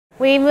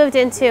We moved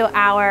into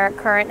our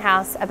current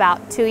house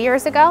about 2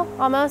 years ago,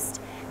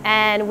 almost.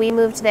 And we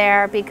moved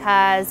there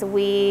because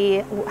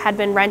we had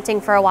been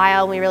renting for a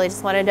while and we really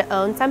just wanted to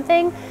own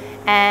something.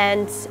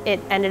 And it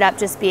ended up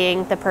just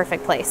being the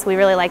perfect place. We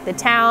really liked the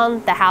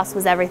town. The house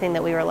was everything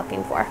that we were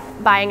looking for.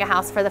 Buying a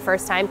house for the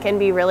first time can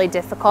be really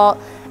difficult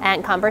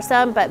and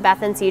cumbersome, but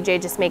Beth and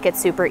CJ just make it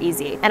super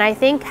easy. And I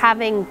think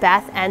having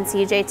Beth and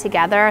CJ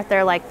together,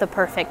 they're like the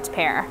perfect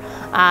pair.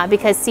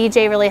 Because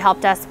CJ really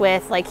helped us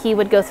with, like, he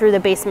would go through the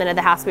basement of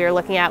the house we were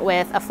looking at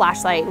with a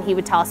flashlight and he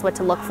would tell us what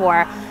to look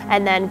for.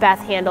 And then Beth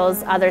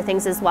handles other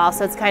things as well.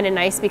 So it's kind of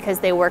nice because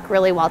they work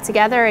really well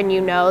together and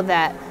you know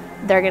that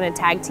they're gonna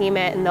tag team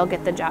it and they'll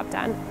get the job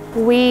done.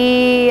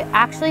 We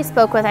actually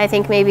spoke with, I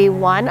think, maybe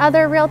one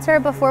other realtor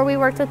before we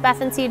worked with Beth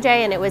and CJ,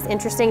 and it was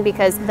interesting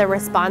because the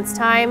response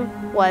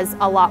time was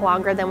a lot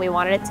longer than we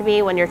wanted it to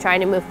be. When you're trying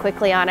to move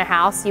quickly on a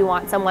house, you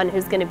want someone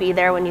who's gonna be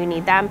there when you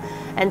need them.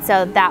 And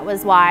so that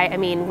was why, I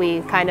mean,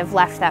 we kind of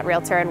left that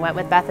realtor and went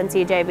with Beth and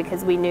CJ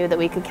because we knew that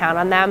we could count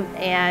on them.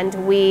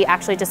 And we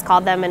actually just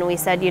called them and we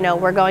said, you know,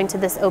 we're going to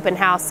this open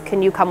house,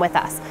 can you come with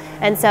us?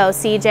 And so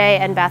CJ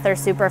and Beth are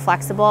super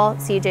flexible.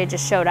 CJ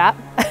just showed up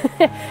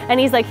and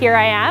he's like, here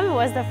I am. It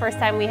was the first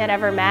time we had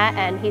ever met,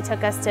 and he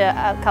took us to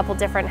a couple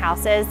different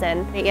houses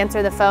and they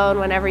answer the phone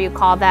whenever you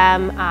call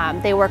them.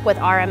 They work with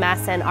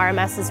RMS, and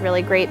RMS is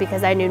really great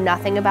because I knew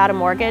nothing about a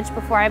mortgage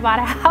before I bought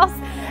a house.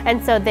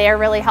 And so they're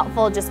really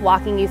helpful just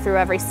walking you through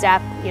every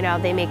step. You know,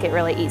 they make it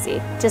really easy.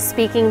 Just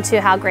speaking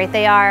to how great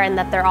they are and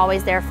that they're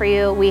always there for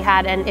you. We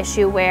had an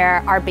issue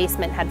where our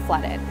basement had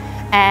flooded.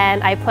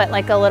 And I put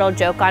like a little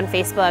joke on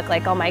Facebook,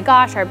 like, oh my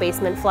gosh, our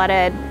basement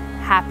flooded,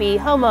 happy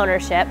home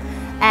ownership.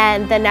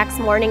 And the next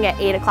morning at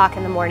 8 o'clock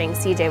in the morning,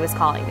 CJ was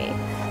calling me.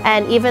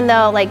 And even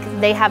though like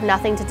they have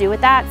nothing to do with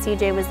that,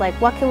 CJ was like,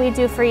 what can we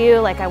do for you?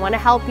 Like, I want to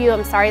help you.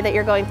 I'm sorry that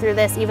you're going through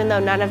this. Even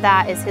though none of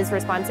that is his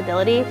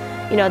responsibility,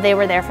 you know, they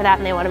were there for that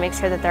and they want to make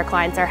sure that their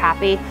clients are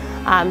happy.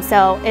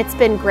 So it's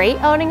been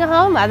great owning a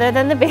home other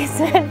than the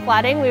basement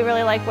flooding. We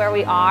really like where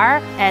we are,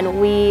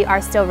 and we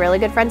are still really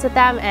good friends with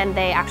them. And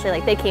they actually,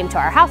 like, they came to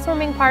our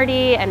housewarming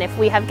party, and if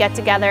we have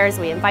get-togethers,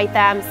 we invite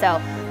them.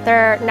 So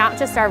they're not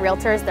just our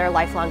realtors, they're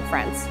lifelong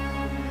friends.